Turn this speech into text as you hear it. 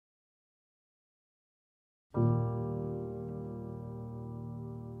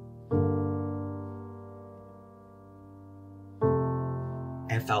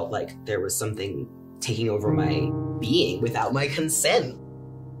I felt like there was something taking over my being without my consent.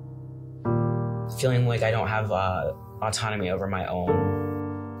 Feeling like I don't have autonomy over my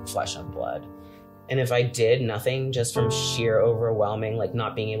own flesh and blood. And if I did nothing just from sheer overwhelming, like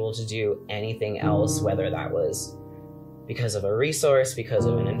not being able to do anything else, whether that was because of a resource, because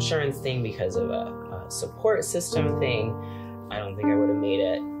of an insurance thing, because of a support system thing, I don't think I would have made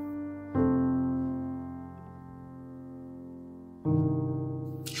it.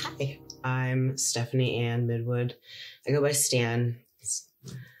 Hi, I'm Stephanie Ann Midwood. I go by Stan. It's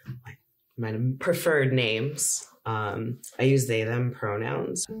my preferred names. I use they, them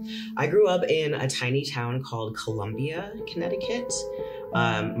pronouns. I grew up in a tiny town called Columbia, Connecticut.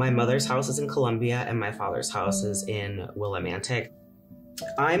 My mother's house is in Columbia and my father's house is in Willimantic.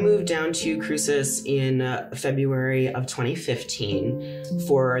 I moved down to Cruces in February of 2015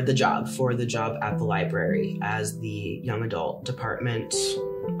 for the job at the library as the young adult department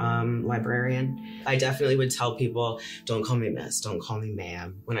librarian. I definitely would tell people, don't call me miss, don't call me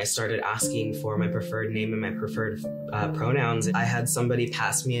ma'am. When I started asking for my preferred name and my preferred pronouns, I had somebody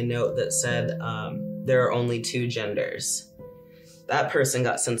pass me a note that said, there are only 2 genders. That person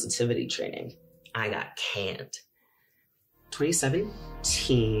got sensitivity training. I got canned.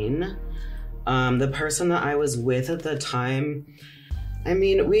 2017, the person that I was with at the time, I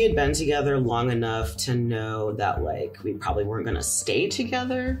mean, we had been together long enough to know that like we probably weren't gonna stay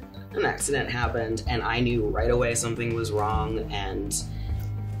together. An accident happened and I knew right away something was wrong, and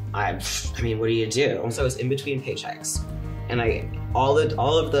I mean, what do you do? So I was in between paychecks, and all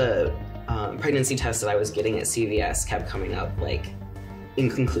of the pregnancy tests that I was getting at CVS kept coming up like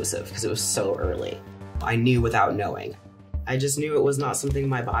inconclusive because it was so early. I knew without knowing. I just knew it was not something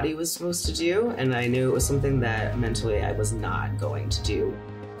my body was supposed to do, and I knew it was something that mentally I was not going to do.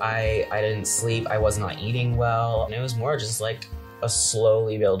 I didn't sleep, I was not eating well, and it was more just like a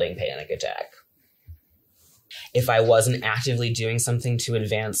slowly building panic attack. If I wasn't actively doing something to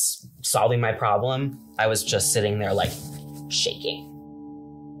advance solving my problem, I was just sitting there like shaking.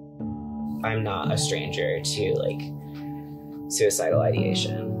 I'm not a stranger to like suicidal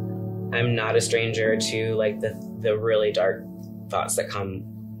ideation. I'm not a stranger to like the really dark thoughts that come,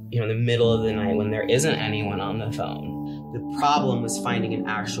 in the middle of the night when there isn't anyone on the phone. The problem was finding an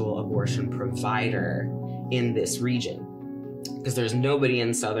actual abortion provider in this region, because there's nobody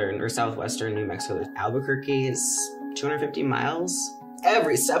in southern or southwestern New Mexico. Albuquerque is 250 miles.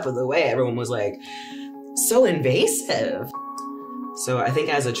 Every step of the way, everyone was like, so invasive. So I think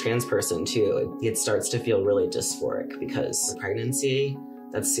as a trans person too, it starts to feel really dysphoric, because pregnancy,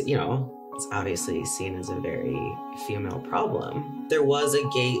 that's, it's obviously seen as a very female problem. There was a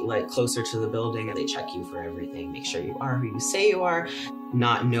gate like closer to the building, and they check you for everything, make sure you are who you say you are,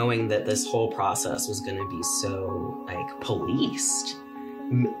 not knowing that this whole process was gonna be so like policed,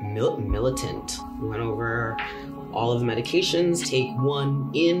 militant. We went over all of the medications, take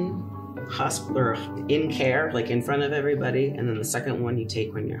one in hospital or in care, like in front of everybody, and then the second one you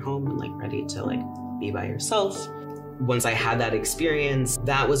take when you're home and like ready to like be by yourself. Once I had that experience,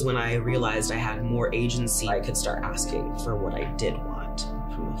 that was when I realized I had more agency. I could start asking for what I did want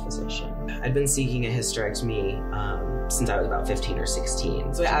from a physician. I'd been seeking a hysterectomy since I was about 15 or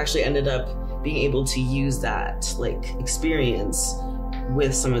 16. So I actually ended up being able to use that like experience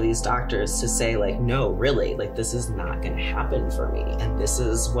with some of these doctors to say like, no, really, like this is not gonna happen for me. And this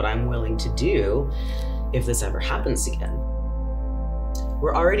is what I'm willing to do if this ever happens again.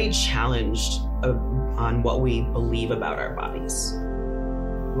 We're already challenged on what we believe about our bodies.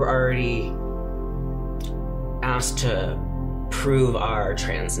 We're already asked to prove our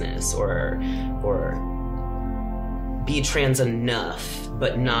transness or be trans enough,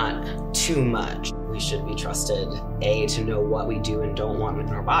 but not too much. We should be trusted, A, to know what we do and don't want in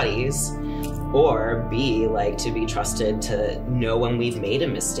our bodies, or B, like to be trusted to know when we've made a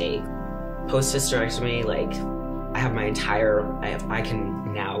mistake. Post-hysterectomy, like I can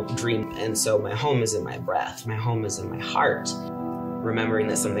now dream. And so my home is in my breath. My home is in my heart. Remembering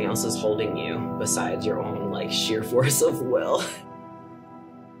that something else is holding you besides your own like sheer force of will.